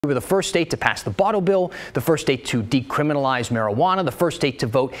We were the first state to pass the bottle bill, the first state to decriminalize marijuana, the first state to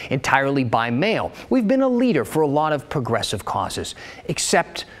vote entirely by mail. We've been a leader for a lot of progressive causes,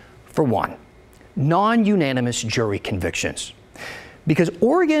 except for one: non-unanimous jury convictions. Because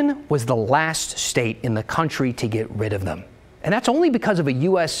Oregon was the last state in the country to get rid of them. And that's only because of a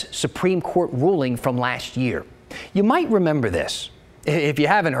U.S. Supreme Court ruling from last year. You might remember this. If you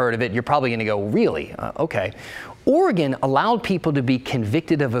haven't heard of it, you're probably going to go, really? Okay. Oregon allowed people to be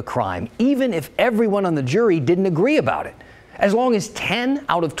convicted of a crime, even if everyone on the jury didn't agree about it. As long as 10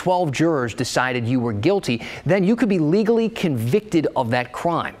 out of 12 jurors decided you were guilty, then you could be legally convicted of that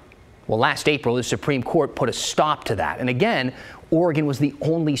crime. Well, last April, the Supreme Court put a stop to that. And again, Oregon was the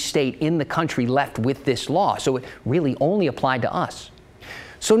only state in the country left with this law, so it really only applied to us.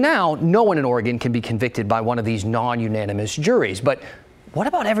 So now, no one in Oregon can be convicted by one of these non-unanimous juries. But what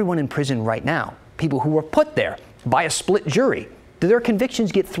about everyone in prison right now? People who were put there by a split jury. Do their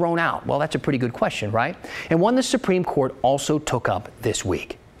convictions get thrown out? Well, that's a pretty good question, right? And one the Supreme Court also took up this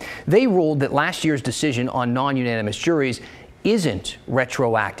week. They ruled that last year's decision on non-unanimous juries isn't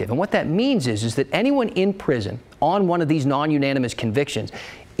retroactive. And what that means is that anyone in prison on one of these non-unanimous convictions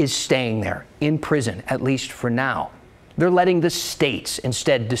is staying there in prison, at least for now. They're letting the states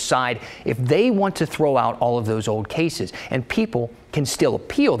instead decide if they want to throw out all of those old cases. And people can still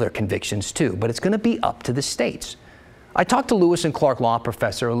appeal their convictions too, but it's going to be up to the states. I talked to Lewis and Clark law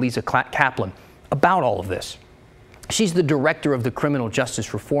professor Eliza Kaplan about all of this. She's the director of the Criminal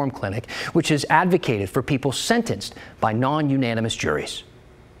Justice Reform Clinic, which has advocated for people sentenced by non-unanimous juries.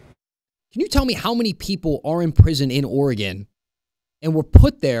 Can you tell me how many people are in prison in Oregon and were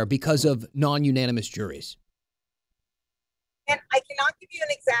put there because of non-unanimous juries? And I cannot give you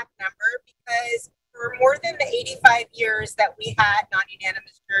an exact number because for more than the 85 years that we had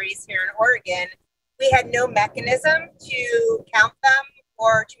non-unanimous juries here in Oregon, we had no mechanism to count them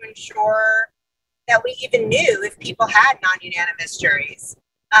or to ensure that we even knew if people had non-unanimous juries.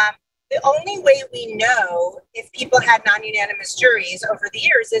 The only way we know if people had non-unanimous juries over the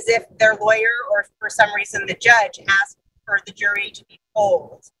years is if their lawyer or for some reason the judge asked for the jury to be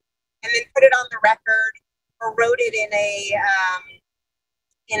polled and then put it on the record or wrote it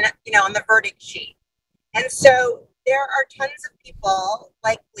on the verdict sheet. And so there are tons of people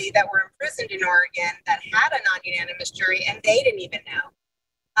likely that were imprisoned in Oregon that had a non-unanimous jury and they didn't even know.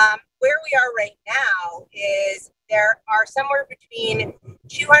 Where we are right now is there are somewhere between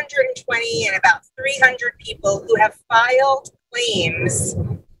 220 and about 300 people who have filed claims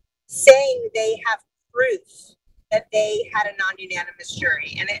saying they have proof that they had a non-unanimous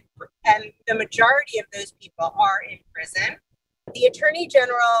jury, and the majority of those people are in prison. The Attorney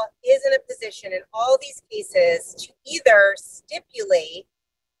General is in a position in all these cases to either stipulate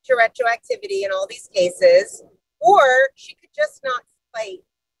to retroactivity in all these cases, or she could just not fight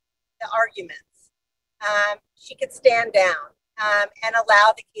the arguments. She could stand down and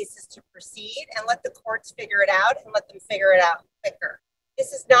allow the cases to proceed and let the courts figure it out and let them figure it out quicker.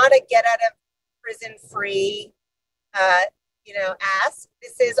 This is not a get out of prison free ask.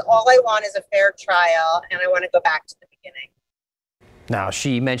 This is all I want is a fair trial, and I want to go back to the beginning. Now,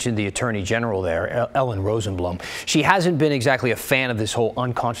 she mentioned the Attorney General there, Ellen Rosenblum. She hasn't been exactly a fan of this whole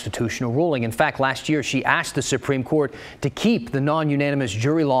unconstitutional ruling. In fact, last year, she asked the Supreme Court to keep the non-unanimous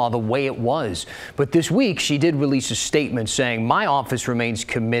jury law the way it was. But this week, she did release a statement saying, "My office remains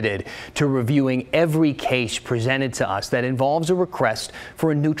committed to reviewing every case presented to us that involves a request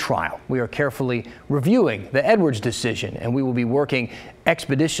for a new trial. We are carefully reviewing the Edwards decision, and we will be working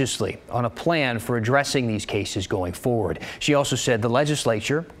expeditiously on a plan for addressing these cases going forward." She also said the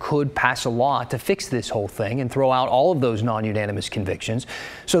legislature could pass a law to fix this whole thing and throw out all of those non-unanimous convictions.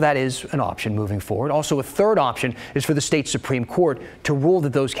 So that is an option moving forward. Also, a third option is for the state Supreme Court to rule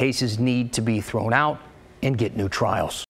that those cases need to be thrown out and get new trials.